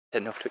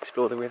Heading off to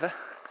explore the river.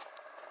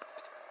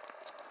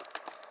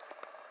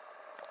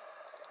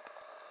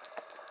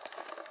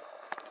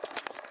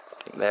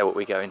 I think they're what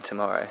we go in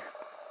tomorrow.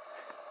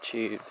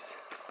 Tubes.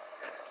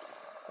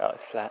 Oh,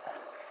 it's flat.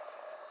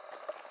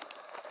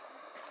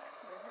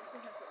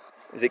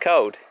 Is it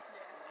cold?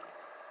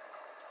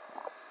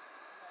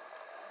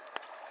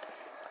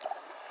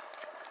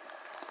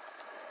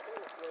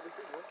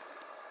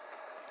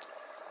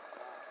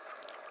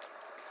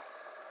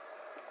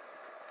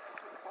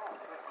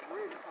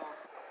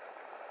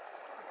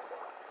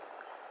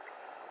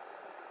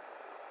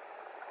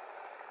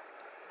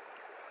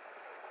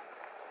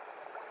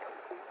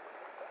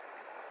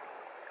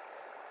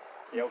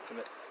 The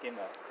ultimate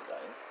skimmer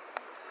stone.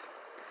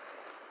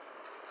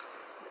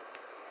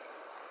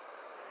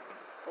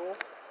 Cool.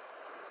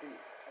 Isn't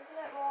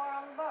it more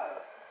on the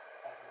boat?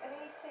 I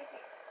think he's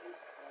taking.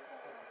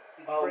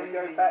 Oh, we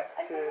go back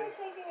I think to. we're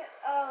taking it.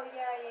 Oh,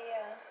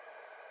 yeah.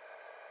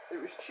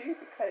 It was tube,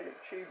 it came at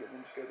tube and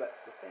then just go back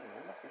to the thing.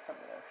 There must be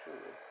something else,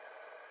 surely.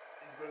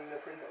 Did you bring the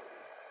printer with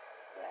you?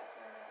 Yeah,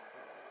 I know.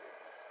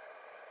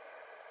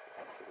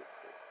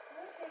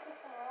 I'm taking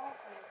somewhere else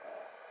on the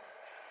boat.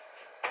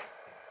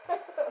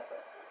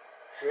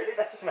 Really?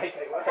 That's just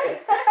making it worse. Right,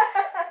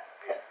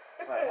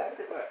 how does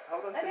it work?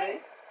 Hold on to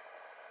me.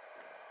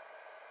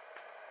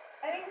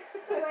 I think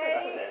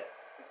sway.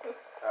 That's it.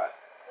 Alright.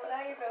 Well,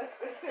 now you're both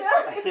twisted.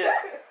 Yeah.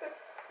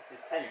 This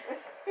is tense.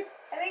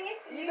 I think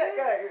if you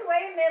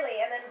sway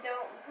Millie and then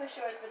don't push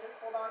yours but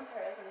just hold on to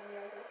hers and then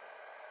yours is.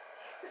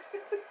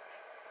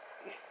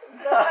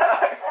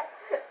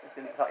 This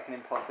seems like an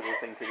impossible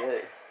thing to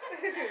do.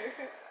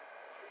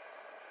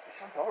 This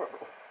one's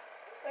horrible.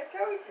 I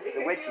told you. It's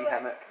the wedgie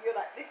hammock. You're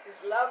like, this is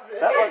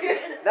lovely.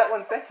 That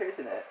one's better,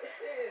 isn't it? It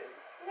is.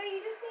 No, you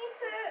just need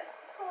to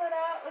pull it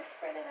out, like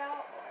spread it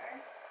out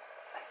more.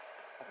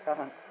 I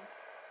can't.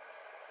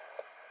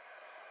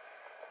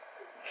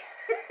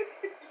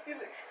 You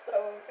look so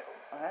uncomfortable.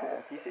 I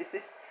have. It's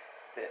this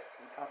bit.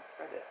 You can't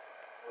spread it.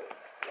 Wait,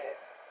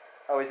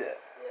 Oh, is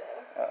it?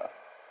 yeah. Oh.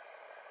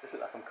 Just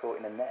look like I'm caught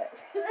in a net.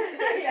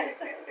 Yeah,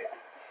 exactly.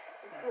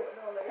 You're caught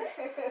in all of it.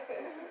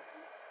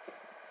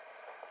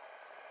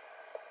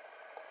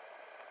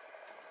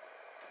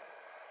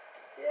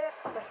 Yeah,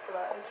 that's what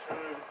that is.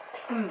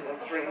 I'm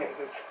just reading it. It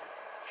says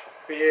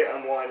beer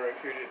and wine are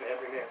included in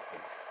every meal.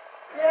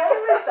 Yeah, I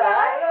read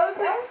that. I was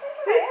like,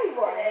 this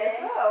one as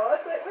well. I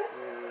was like, wait.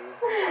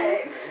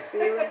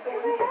 They have the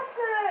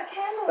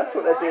candles. That's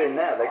what they're doing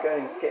now. They're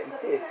going and getting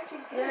pissed.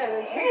 Yeah,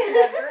 they're drinking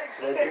their drink.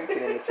 They're drinking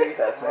in the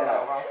treehouse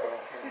now.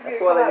 That's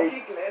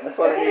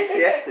why they need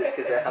siestas,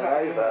 because they're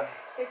hungover.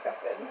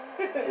 Hiccuping.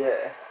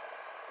 Yeah.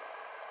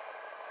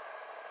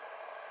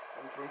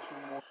 I'm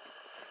drinking more.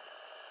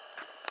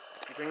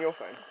 You bring your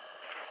phone?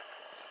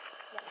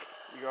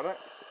 Yeah. You got it?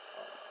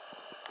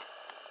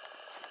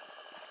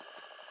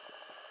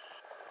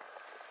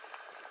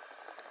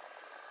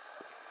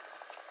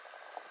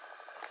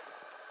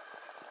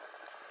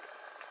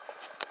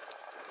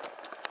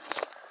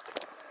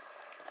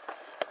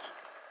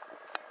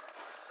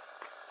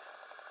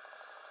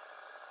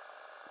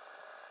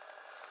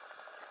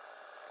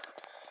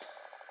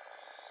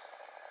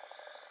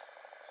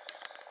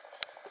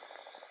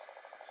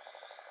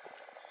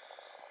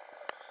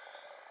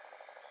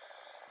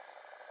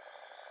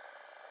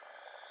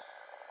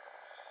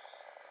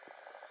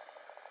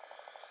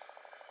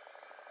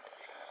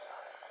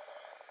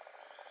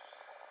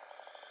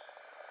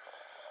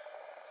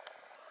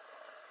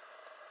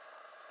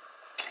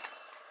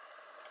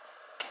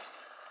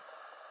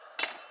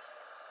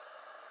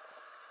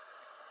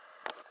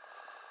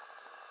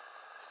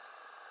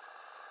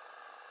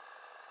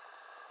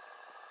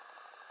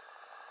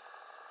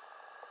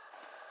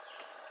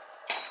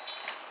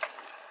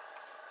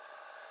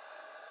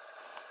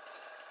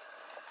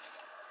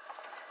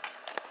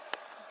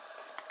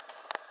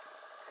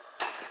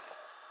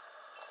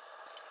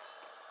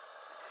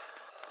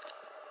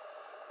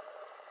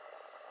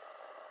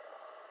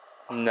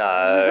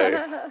 No.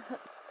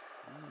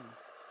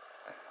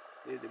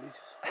 They're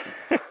delicious.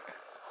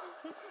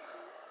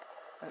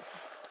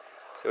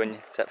 So when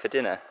is that for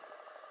dinner?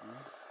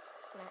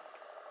 Snack.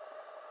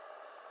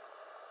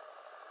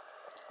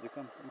 You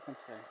can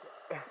try.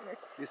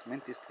 This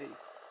mint is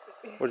taste.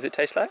 What does it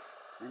taste like?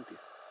 Mint is.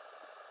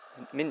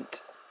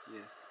 Mint.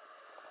 Yeah.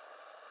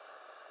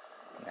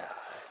 No.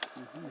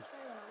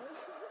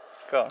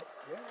 Go on.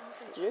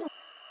 Yeah.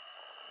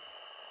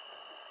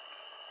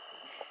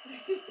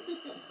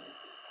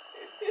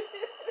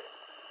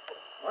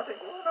 I think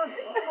what?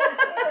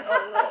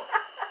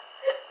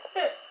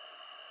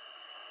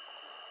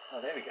 Oh,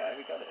 there we go.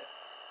 We got it.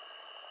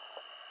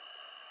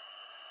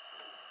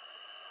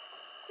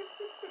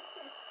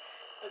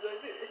 As I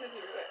do, this isn't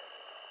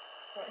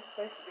what it's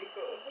supposed to be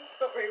called. It's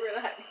not very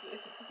relaxing.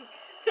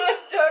 No,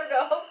 don't,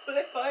 I'll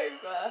flip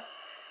over.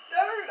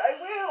 Don't, I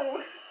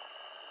will.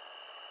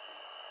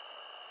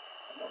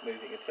 I'm not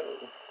moving at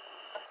all.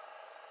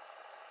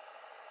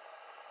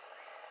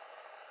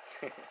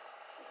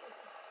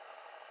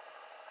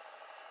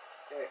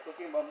 Yeah,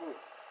 cooking bamboo.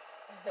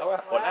 Oh,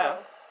 what now?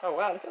 Oh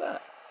wow, look at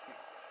that.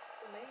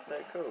 Amazing. So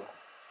cool.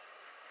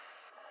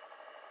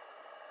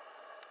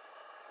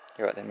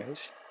 You're right then,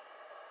 Moose.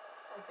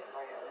 I'll get my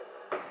own.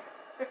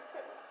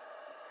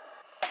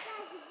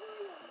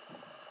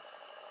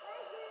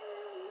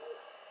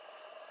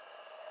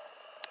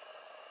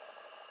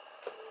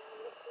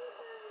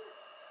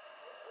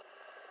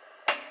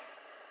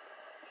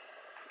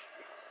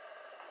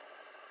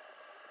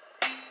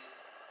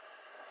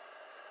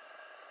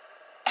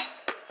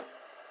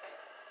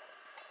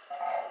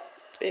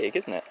 Big,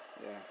 isn't it?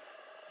 Yeah.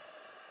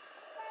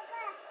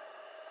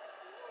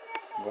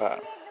 Wow.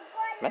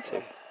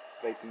 Massive.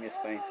 Straight in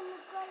Spain.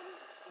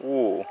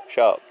 Ooh,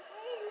 sharp.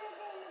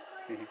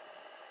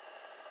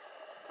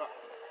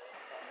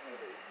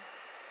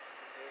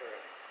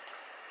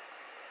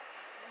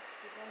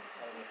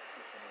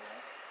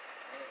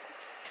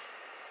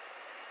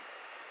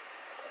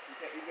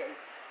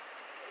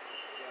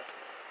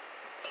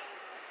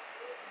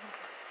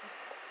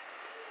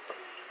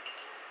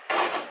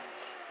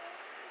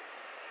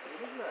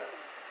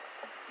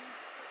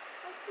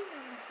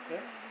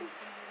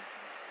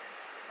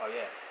 Oh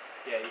yeah.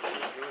 Yeah, he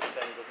always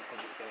say he doesn't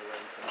think it's going to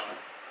rain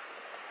tonight.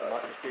 It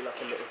might just be like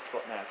a little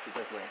spot now, because it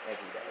does rain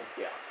every day.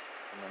 Yeah.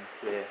 And then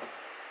clear.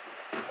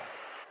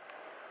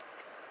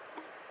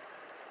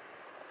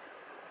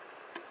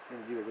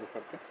 Give a good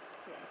fuck.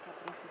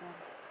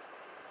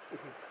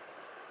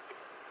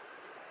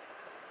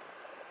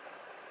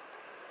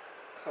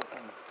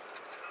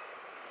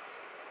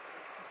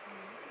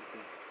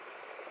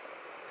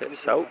 Bit of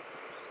salt.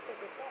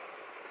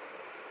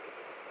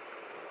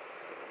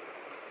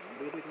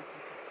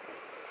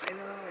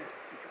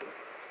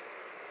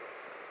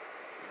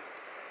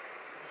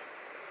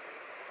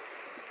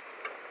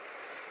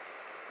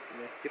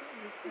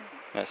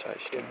 That's right,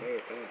 she's doing.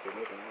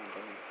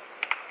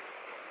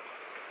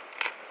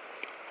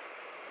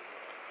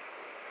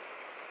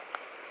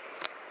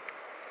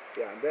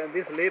 Yeah, and then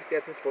this lid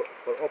that is for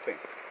open.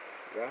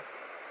 Yeah.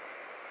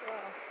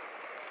 Wow.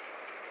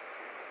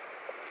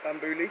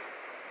 Tambuli.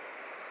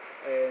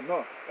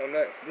 No, oh,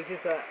 no, this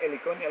is a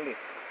heliconia lid.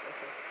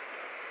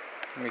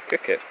 We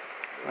cook it.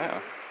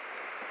 Wow.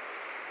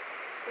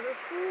 So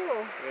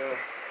cool. Yeah.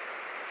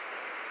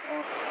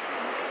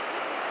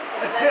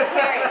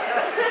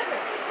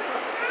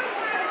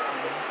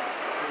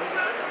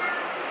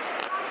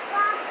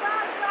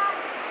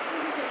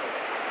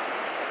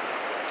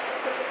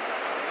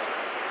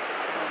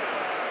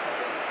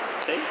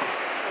 See?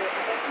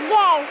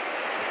 Yes.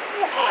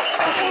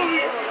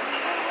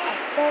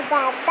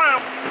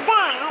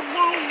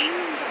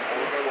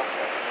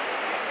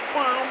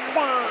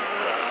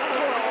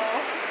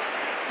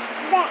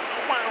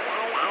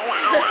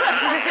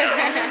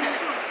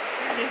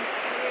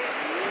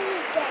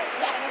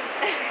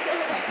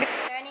 Is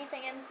there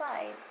anything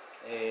inside?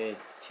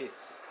 Cheese.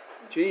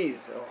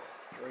 Cheese. Oh,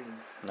 green.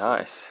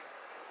 Nice.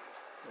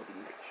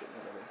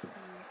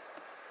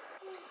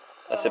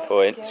 That's the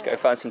point. Let's go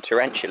find some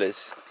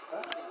tarantulas.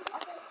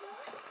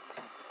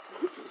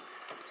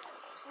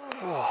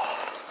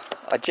 Oh,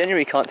 I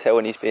genuinely can't tell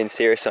when he's being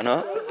serious or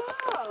not.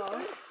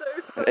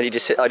 And then I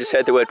just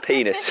heard the word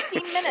penis.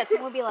 15 minutes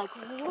and we'll be like,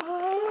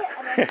 what?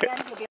 And then again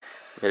he'll be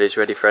Millie's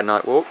ready for a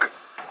night walk.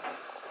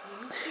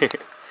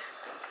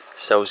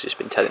 Sol's just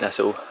been telling us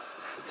all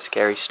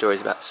scary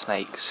stories about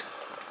snakes.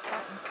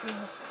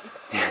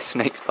 Yeah,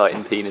 snakes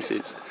biting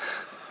penises.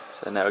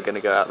 So now we're going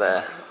to go out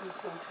there.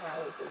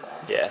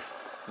 Yeah,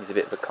 he's a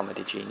bit of a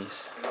comedy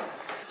genius.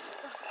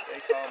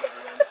 Stay calm,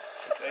 everyone.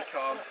 Stay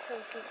calm.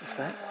 What's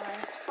that?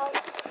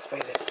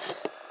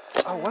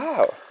 Oh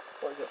wow!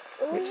 What is it?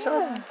 Which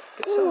side?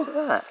 Which size is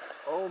that?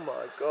 Oh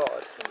my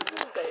god.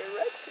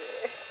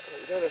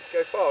 You don't have to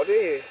go far, do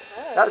you?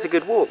 That was a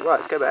good walk. Right,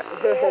 let's go back.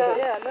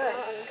 Yeah, no.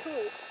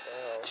 Cool.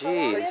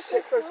 Jeez.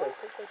 Take photos.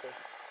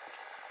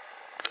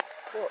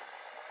 What?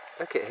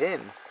 Look at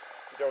him.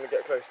 You don't want to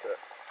get close to it.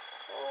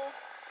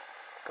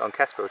 Go on,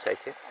 Casper will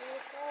take it.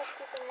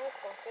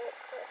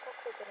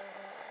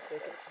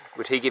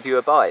 Would he give you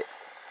a bite?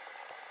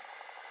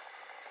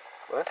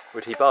 What?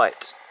 Would he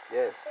bite?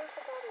 Yes.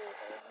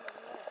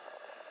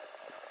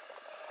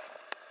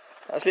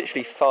 That was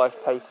literally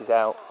 5 paces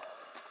out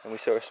and we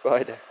saw a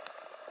spider.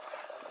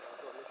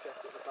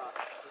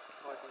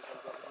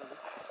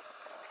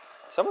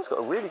 Someone's got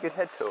a really good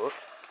head torch.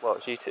 Well,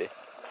 it's you two.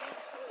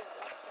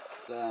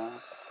 The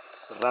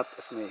rat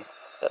snake.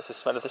 That's the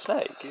smell of the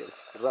snake. Yes,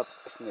 rat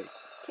snake.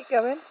 Keep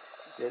going.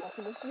 Yes.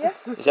 Yeah.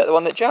 Is that the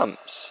one that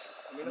jumps?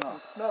 I mean, I can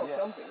smell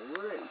something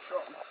really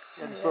strong.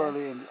 Yeah, it's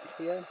probably in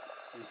here.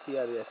 And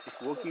here, yes,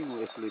 it's walking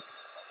with it.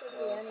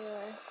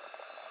 Anyway.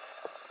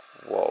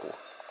 Whoa.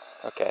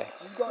 Okay.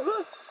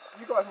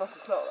 You guys must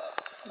have smelled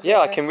that. Yeah,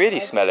 I can really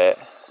smell it.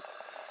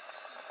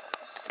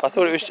 I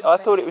thought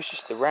it was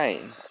just the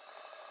rain.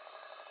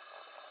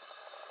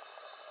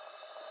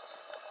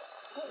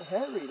 Quite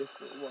hairy,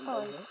 this little one.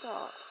 Oh,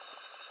 stop.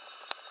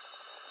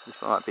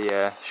 This might be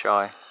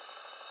shy.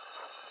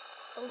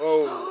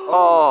 Oh.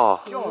 Oh,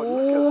 God,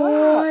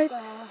 look at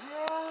that.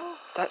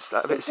 that's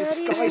like Is that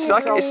even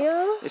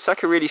real? it's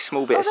like a really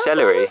small bit of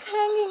celery.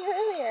 Hanging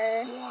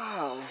earlier.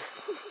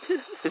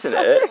 isn't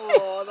it?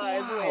 Oh,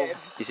 that is weird.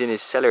 He's in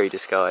his celery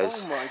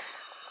disguise. Oh my.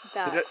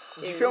 That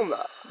Did you film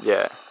that?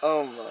 Yeah,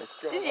 Oh my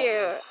god. Did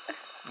you?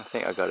 I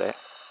think I got it.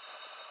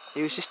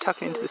 He was just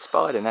tucking into the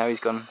spider, now he's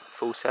gone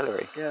full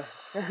celery. Yeah.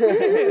 He's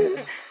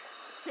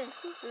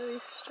really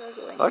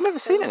struggling. I've never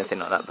seen anything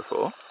like that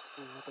before.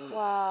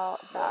 Wow,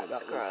 that's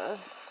that was- gross.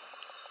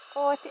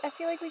 Oh, I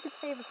feel like we could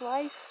save his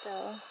life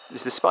still.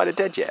 Is the spider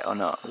dead yet or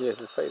not? Yes,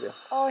 it's failure.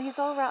 Oh, he's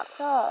all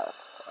wrapped up.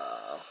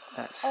 Wow.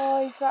 That's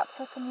Oh, he's wrapped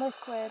up in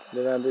liquid.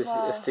 Then there's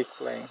Wow. a stick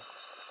flying.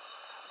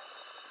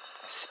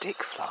 a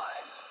stick fly.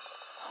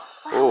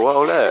 Wow, Oh,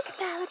 wow, look. Look at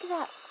that, look at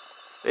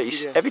that.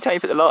 He's, every time you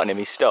put the light on him,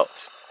 he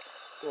stops.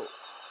 Oh,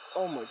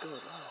 oh my god,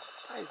 wow.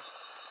 That is...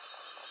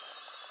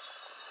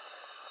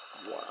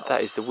 Wow.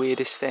 That is the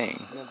weirdest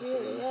thing. It really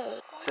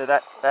is. So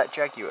that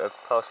Jaguar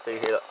passed through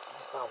here. Like,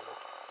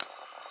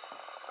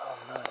 Oh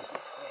no.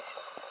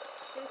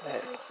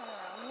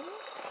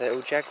 they're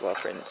all Jaguar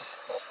prints.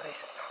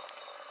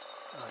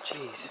 Oh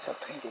jeez. It's a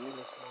 20 minutes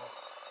more.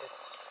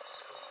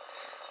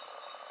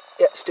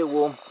 Yeah, still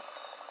warm.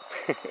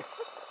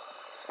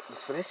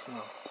 It's fresh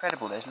now.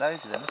 Incredible, there's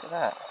loads of them. Look at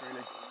that.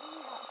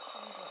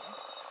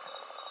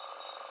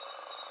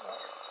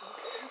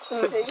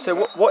 Really? So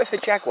what if a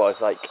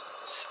Jaguar's like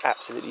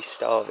absolutely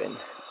starving?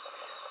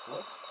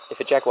 If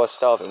a Jaguar's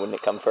starving, wouldn't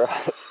it come for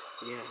us?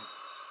 Yeah.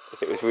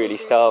 If it was really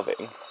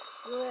starving.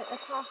 Will it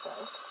attack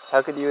us?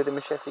 How good are you with the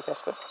machete,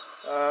 Casper?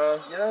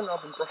 Yeah, and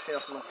I've been brushing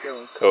up on my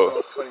skills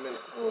Cool. for 20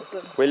 minutes.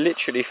 Awesome. We're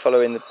literally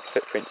following the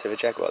footprints of a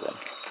Jaguar then.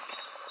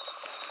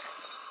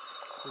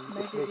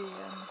 Maybe the,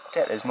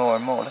 Yeah, there's more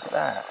and more, look at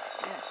that.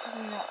 yeah,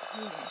 probably not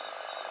penis.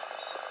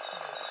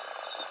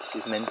 This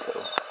is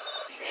mental.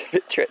 It's a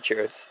bit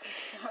treacherous.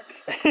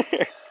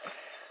 Sorry,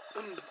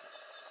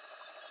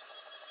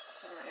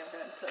 I'm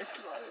going so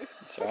slow.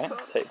 That's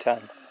alright, take your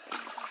time.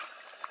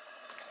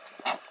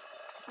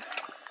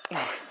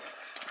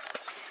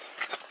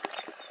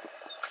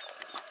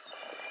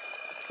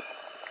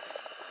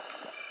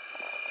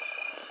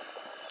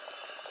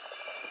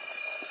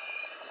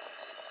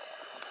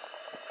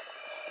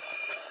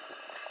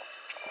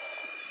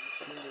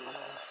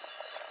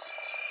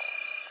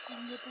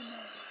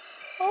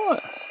 Oh,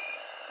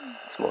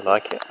 it's more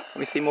like it.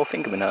 We see more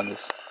finger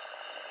bananas.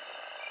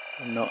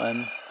 And not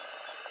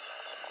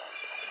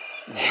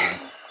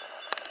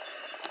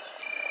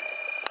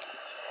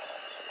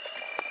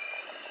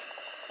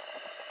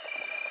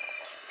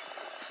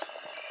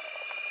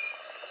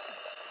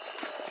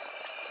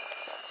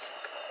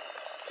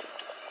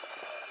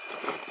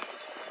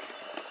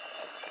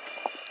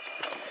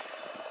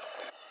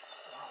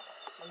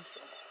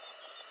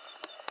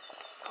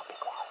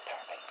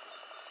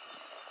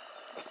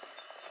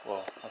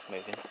Whoa, that's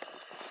moving.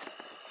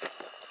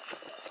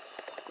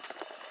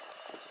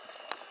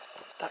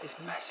 That is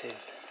massive.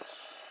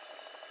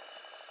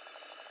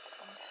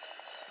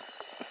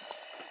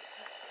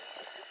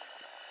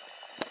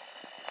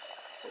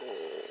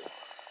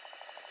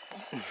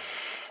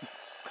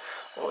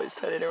 Oh, he's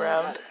turning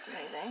around. That's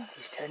amazing.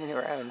 He's turning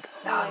around.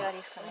 Oh my god,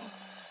 he's coming.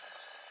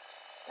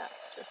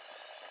 That's just...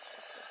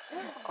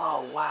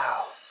 Oh,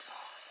 wow.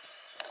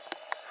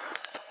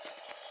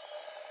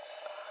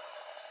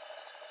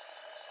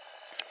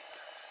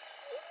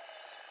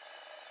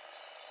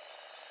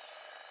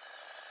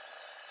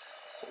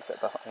 What's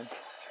that behind?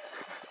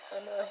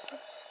 I know.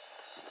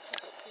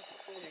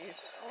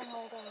 Oh,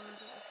 hold on.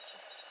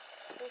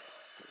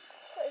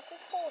 What, is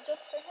this hole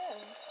just for him?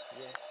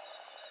 Yeah.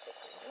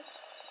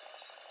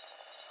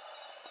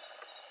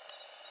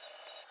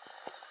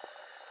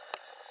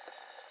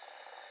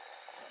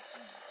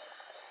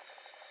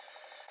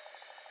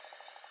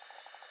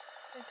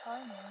 So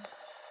tiny.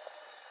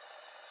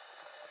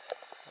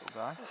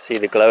 See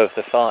the glow of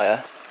the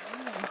fire.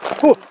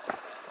 Ooh.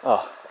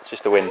 Oh, it's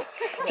just the wind.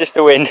 Just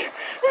the wind.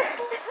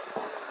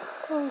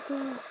 Oh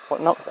god.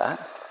 What knocked that?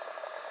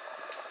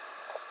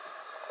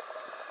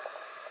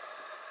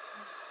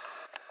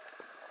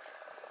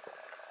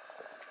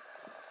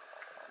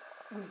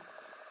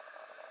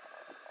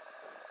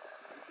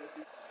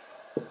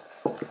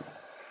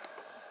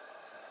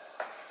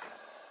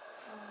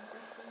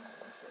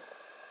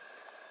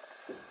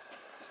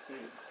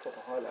 Proper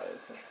highlight,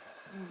 isn't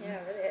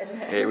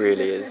it? Yeah, it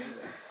really is. It really is.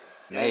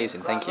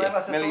 Amazing, thank you.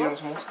 Millie, you want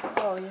some more?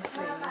 Oh, yes,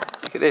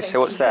 Look at this, so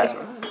what's that?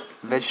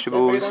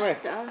 Vegetables,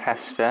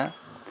 pasta,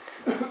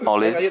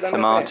 olives,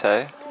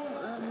 tomato.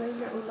 those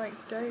little like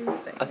dough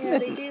things. I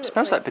think it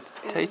smells like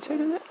potato,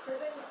 doesn't it?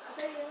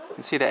 You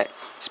can see that it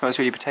smells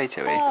really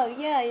potatoey. Oh,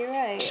 yeah, you're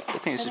right. I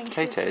think it's just it's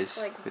potatoes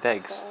just, like, with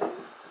eggs. that.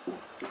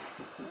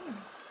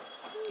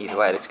 Either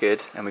way, it looks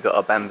good. And we got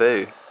our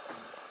bamboo.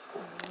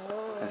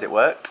 Has it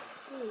worked?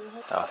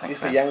 Oh, thanks, This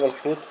is man. jungle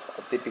food,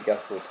 a typical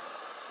food.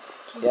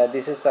 Yeah,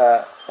 this is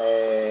a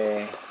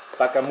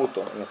vaca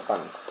muto in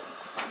Spanish.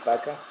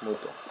 Vaca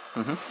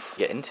muto.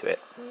 Get into it.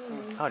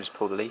 I'll just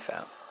pull the leaf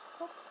out.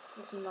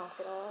 Just knock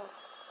it off.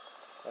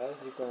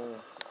 You can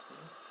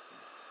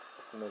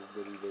smell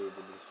very, very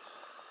delicious.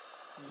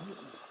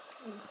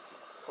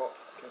 Hot,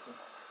 Kevin.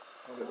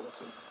 I'll get the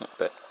bottom.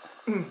 But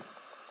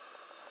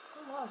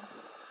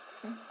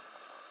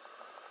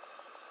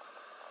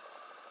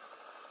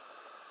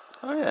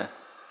Oh yeah.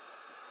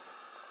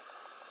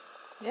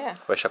 Yeah.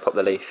 Where should I pop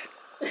the leaf?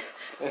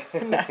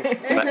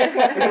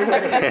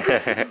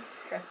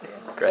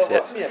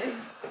 Gracias.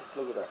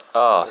 Look at that.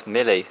 Oh,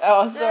 Millie.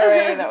 Oh,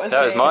 sorry, that was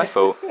That was me. my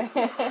fault.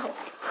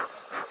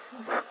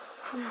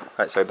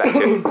 Right, sorry, back to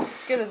it.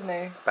 Good as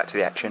new. Back to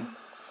the action.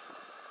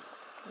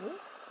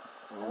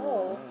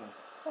 Oh.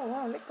 Oh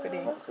wow,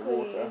 liquidy. Lots of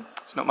water.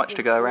 It's not much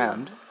to go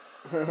around.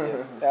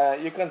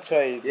 You can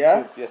try it.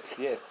 Yeah? Yes,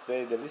 yes,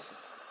 very delicious.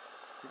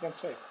 You can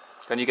try.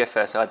 Can you go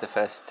first? I had the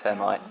first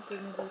termite.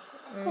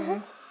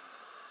 Mm.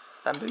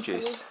 Bamboo At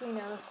juice. least we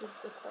know this is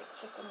just like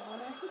chicken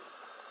water.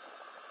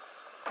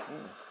 You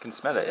can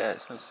smell it, yeah,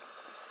 it smells.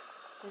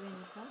 I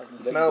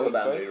can smell the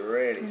bamboo,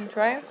 really. Can you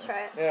try it? Let's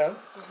try it. Yeah.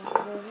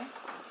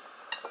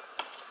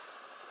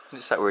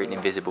 It's like we're eating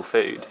invisible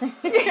food.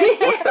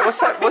 What's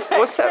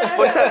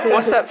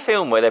that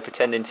film where they're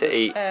pretending to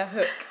eat?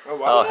 Hook.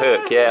 Oh, Oh,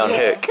 Hook, yeah, on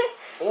Hook.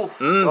 Oh,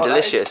 Mmm, God, that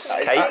is- delicious. that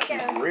is Cake.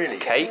 actually really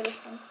good. Cake.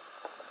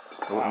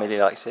 Oh, Millie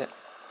likes it.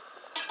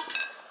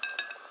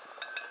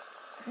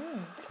 Can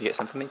you get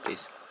some for me,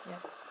 please?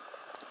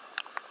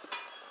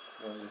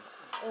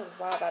 Oh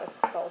wow, that is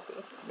salty.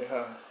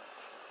 Yeah.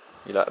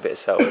 You like a bit of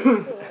salt?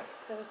 Ooh,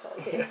 that's so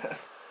salty.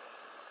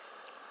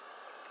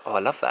 Oh, I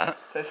love that.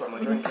 Tastes like my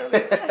drink, doesn't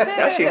it?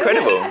 That's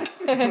incredible.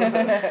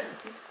 I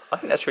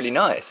think that's really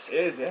nice. It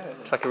is, yeah.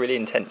 It's like a really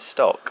intense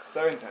stock.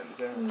 So intense,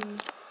 yeah.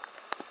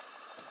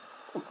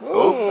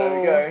 Oh. There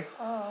we go.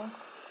 Oh.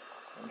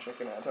 I'm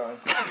checking out of time.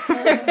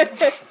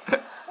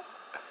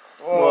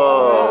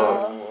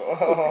 Whoa.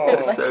 Whoa.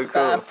 That's so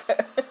cool.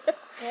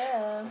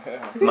 Yeah.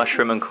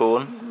 Mushroom and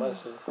corn.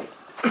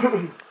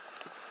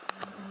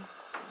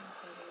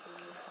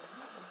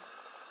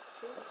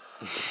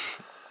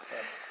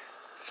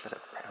 Shut up,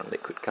 brown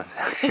liquid comes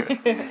out. You're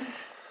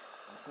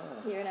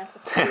gonna have to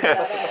speed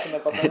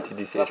that up. Did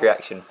you see his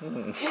reaction?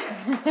 Mm.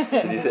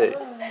 Did you see?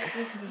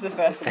 This is the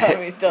first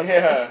time he's done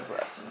Yeah.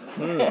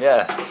 Mm,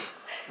 yeah.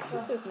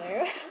 This is new.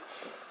 This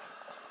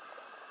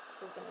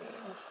is gonna be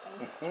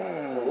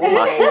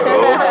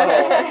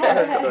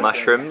interesting.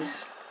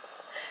 Mushrooms.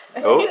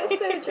 Oh, It's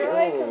so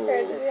dry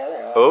compared to the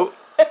other one. oh.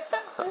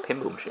 That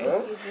pinball machine.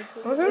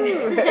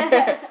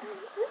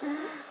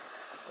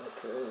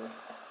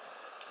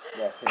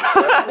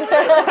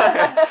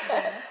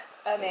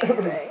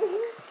 Amazing.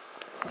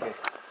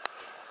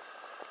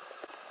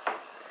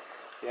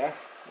 Yeah.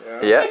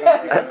 Yeah.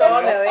 That's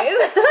all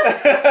noise.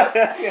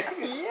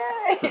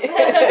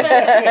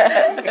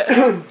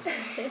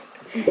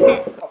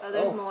 Oh,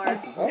 there's more.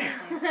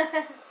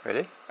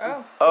 Really?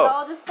 Oh. Oh.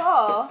 All just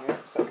fall. Yeah.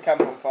 Set the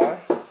camp on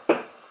fire. Okay.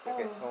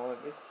 Oh. All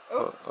like this.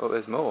 Oh, oh,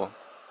 there's more.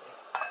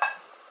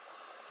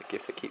 The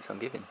gift that keeps on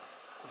giving.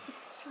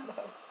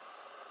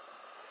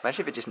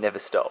 Imagine if it just never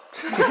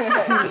stopped.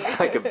 Just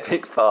like a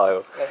big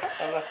pile.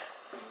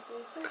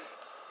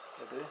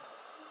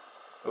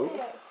 Oh.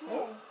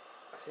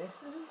 See?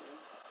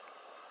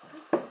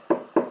 It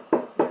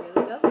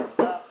really doesn't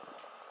stop.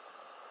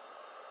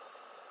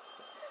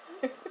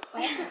 I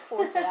have to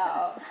force it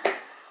out.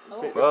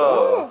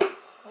 Whoa.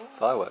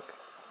 Firework.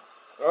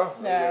 Oh,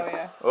 No,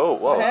 yeah. Oh,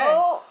 whoa. Okay.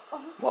 Oh.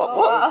 What? Oh,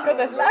 What? wow,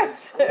 there's light.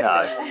 No.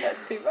 That's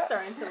too It's much.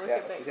 starting to look Yeah,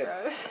 a bit yeah.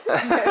 gross.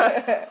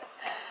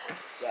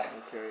 Yeah,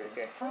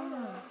 okay. Oh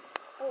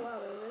wow,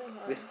 they're really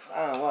hard. This,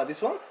 wow,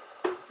 this one?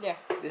 Yeah.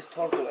 This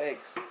turtle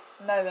eggs.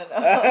 No.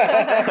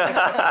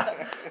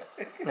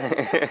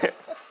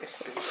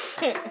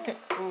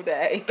 All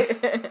day.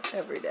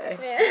 Every day.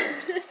 Yeah.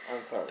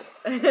 I'm sorry.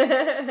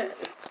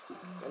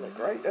 They look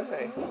great, don't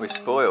they? We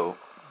spoil.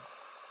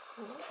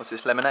 What's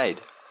this,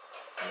 lemonade?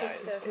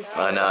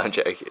 I know, I'm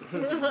joking.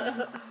 Look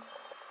at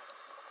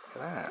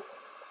that.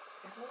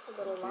 That's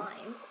a little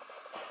lime.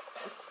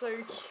 It's so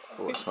cute.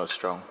 Oh, it smells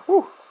strong.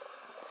 Whew.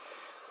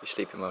 You're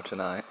sleeping well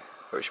tonight.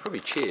 Well, we should probably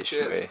cheers,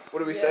 shouldn't we?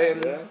 What are we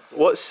saying? Yeah.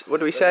 What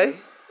do we say?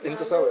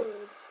 It's salad.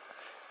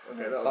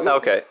 Okay, that'll do. Oh,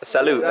 okay,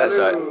 salute, that's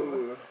right.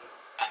 Salud.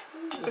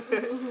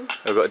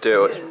 We've got to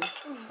do it.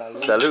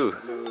 Salute.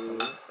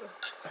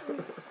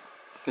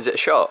 Is it a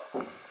shot?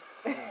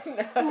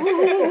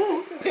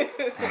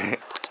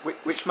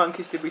 Which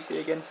monkeys did we see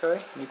again, sorry?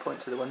 Can you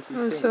point to the ones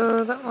we've seen?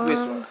 So that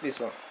one. This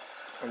one.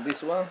 And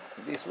this one,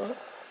 this one,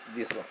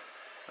 this one.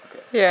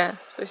 Yeah,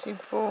 so she's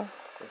 4.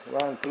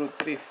 1, 2,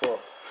 3, 4.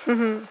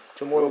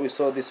 Tomorrow we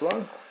saw this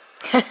one.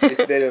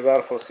 It's very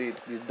rare for see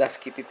this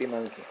dusky titty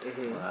monkey.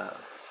 Wow.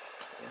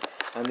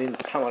 And then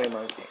tamari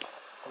monkey.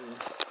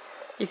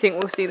 You think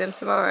we'll see them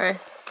tomorrow?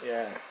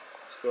 Yeah,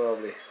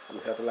 probably. We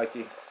have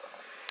lucky.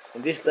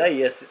 In this day,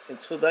 yes, in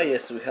 2 days,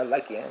 yes, we have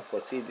lucky,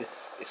 for see this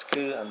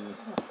screw and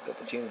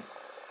cappuccino.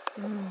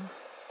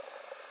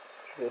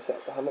 Is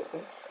that the hammock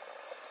thing?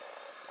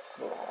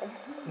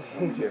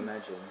 Can you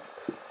imagine?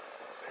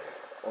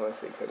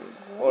 Honestly.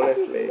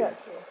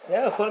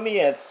 Yeah, for me,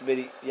 yeah, it's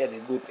very, yeah,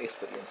 it's good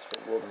experience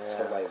for work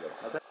survival.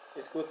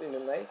 It's good in the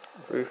night.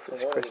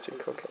 Rufus crested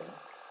cocktail.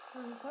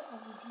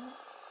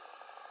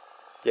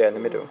 Yeah, in the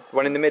middle.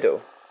 One in the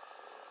middle?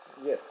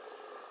 Yes.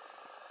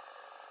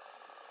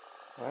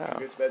 Wow.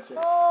 Go to bed soon.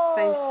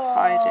 Face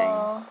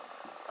hiding.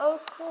 Oh,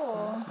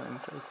 cool.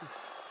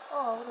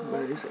 Oh,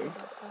 Where is he?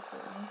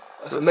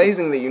 It's So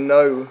amazing that you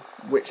know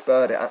which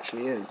bird it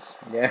actually is.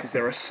 Yeah. Because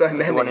there are so It's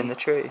many. the one in the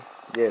tree.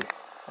 Yes.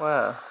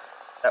 Wow.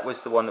 That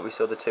was the one that we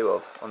saw the two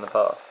of on the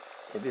path.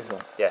 This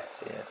one. Yeah.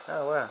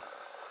 Oh wow.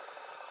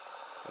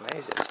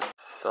 Amazing.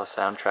 It's our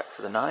soundtrack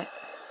for the night.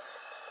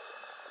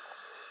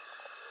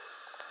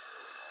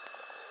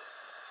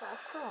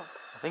 That's cool.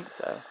 I think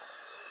so.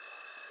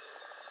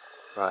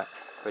 Right.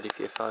 Ready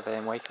for your 5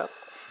 AM wake up?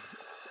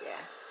 Yeah.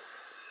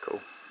 Cool.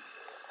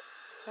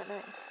 Don't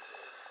know.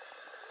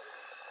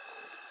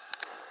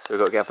 So we've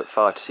got to get up at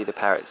 5 to see the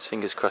parrots.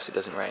 Fingers crossed it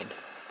doesn't rain.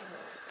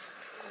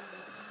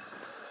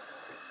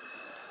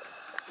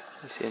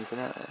 You see anything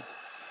out there?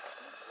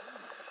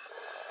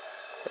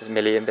 There's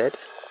Millie in bed.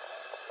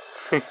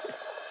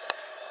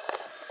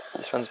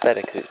 This one's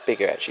better because it's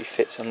bigger, actually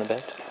fits on the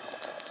bed.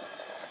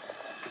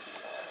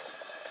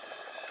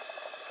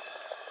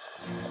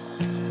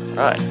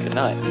 Right, good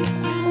night.